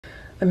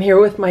I'm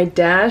here with my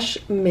Dash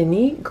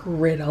Mini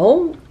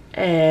Griddle,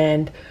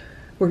 and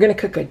we're gonna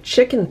cook a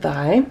chicken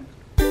thigh.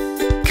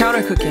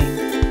 Counter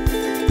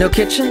cooking. No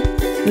kitchen,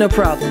 no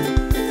problem.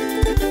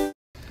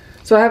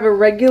 So I have a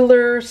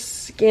regular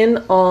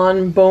skin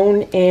on,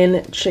 bone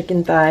in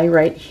chicken thigh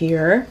right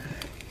here.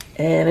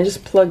 And I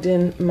just plugged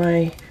in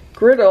my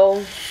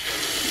griddle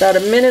about a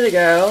minute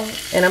ago,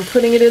 and I'm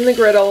putting it in the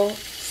griddle,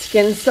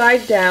 skin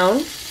side down.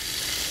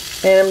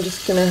 And I'm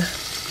just gonna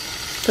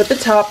put the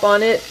top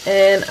on it,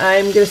 and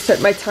I'm gonna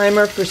set my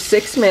timer for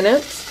 6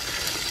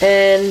 minutes.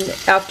 And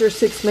after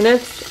 6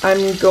 minutes,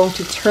 I'm going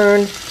to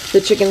turn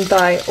the chicken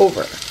thigh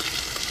over.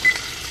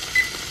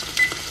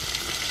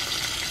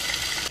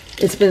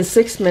 It's been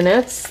 6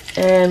 minutes,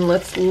 and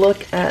let's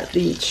look at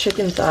the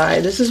chicken thigh.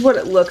 This is what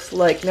it looks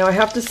like. Now I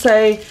have to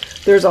say,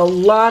 there's a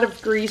lot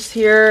of grease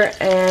here,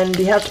 and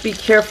you have to be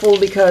careful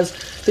because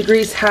the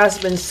grease has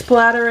been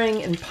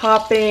splattering and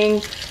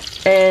popping.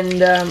 And,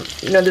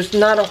 you know, there's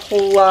not a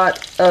whole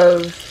lot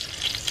of,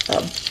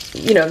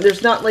 you know,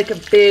 there's not like a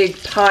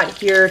big pot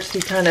here to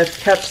kind of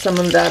catch some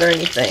of that or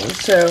anything.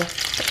 So,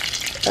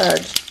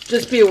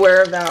 just be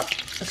aware of that.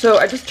 So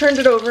I just turned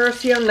it over.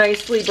 See how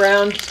nicely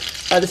browned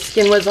the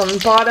skin was on the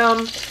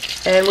bottom.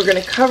 And we're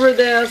going to cover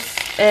this,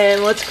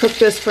 and let's cook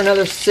this for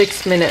another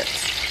 6 minutes.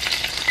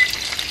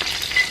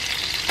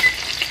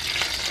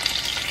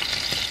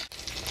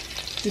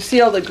 You see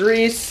all the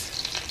grease?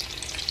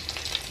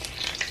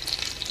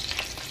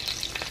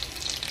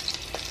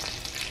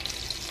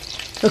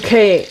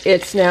 Okay,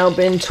 it's now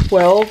been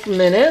 12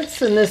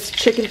 minutes, and this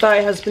chicken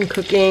thigh has been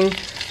cooking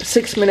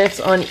 6 minutes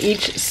on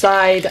each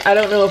side. I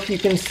don't know if you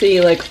can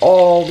see like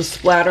all the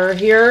splatter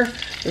here.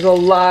 There's a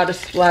lot of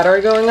splatter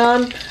going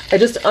on. I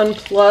just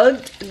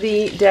unplugged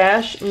the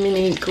Dash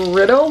Mini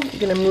Griddle. I'm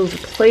gonna move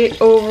the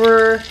plate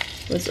over.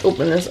 Let's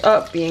open this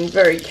up, being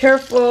very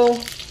careful.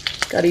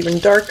 Got even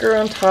darker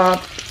on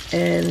top,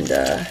 and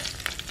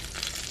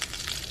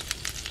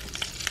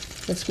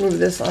let's move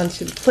this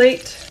onto the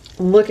plate.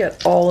 Look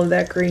at all of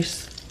that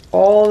grease.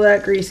 All of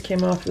that grease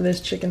came off of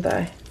this chicken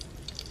thigh.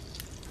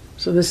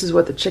 So this is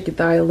what the chicken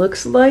thigh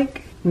looks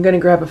like. I'm gonna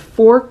grab a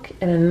fork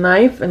and a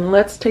knife, and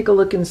let's take a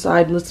look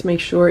inside. Let's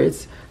make sure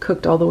it's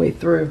cooked all the way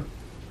through.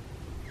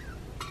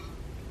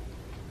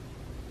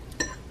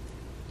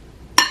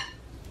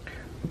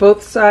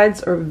 Both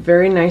sides are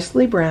very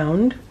nicely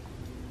browned.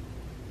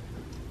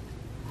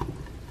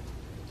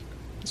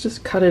 Let's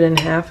just cut it in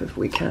half if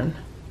we can.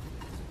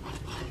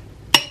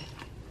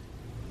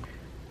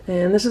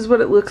 And this is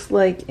what it looks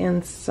like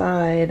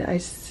inside. I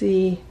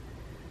see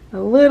a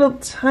little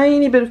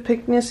tiny bit of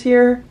pickiness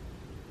here,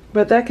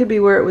 but that could be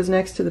where it was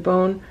next to the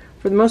bone.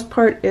 For the most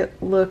part,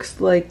 it looks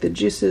like the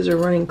juices are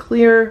running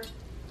clear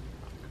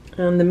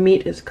and the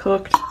meat is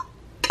cooked.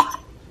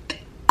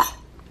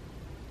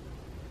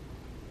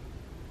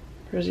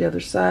 Here's the other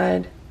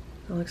side.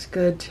 That looks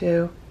good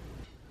too.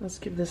 Let's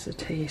give this a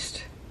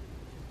taste.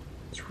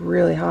 It's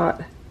really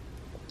hot.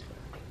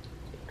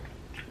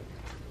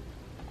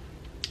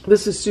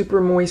 This is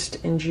super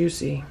moist and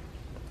juicy.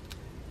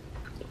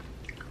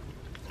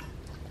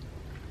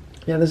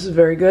 Yeah, this is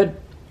very good.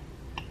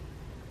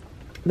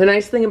 The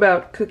nice thing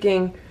about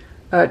cooking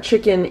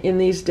chicken in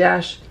these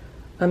Dash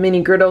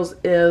Mini Griddles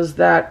is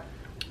that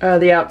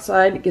the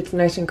outside gets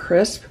nice and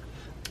crisp,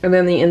 and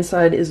then the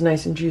inside is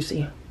nice and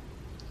juicy.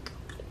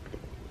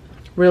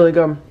 Really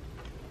good.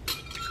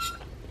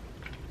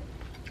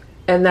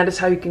 And that is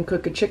how you can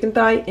cook a chicken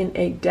thigh in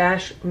a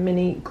Dash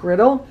Mini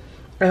Griddle.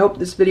 I hope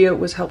this video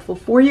was helpful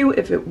for you.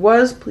 If it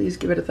was, please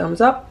give it a thumbs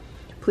up.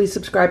 Please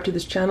subscribe to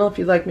this channel if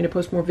you'd like me to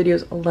post more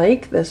videos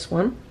like this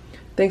one.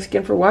 Thanks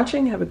again for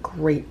watching. Have a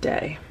great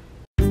day.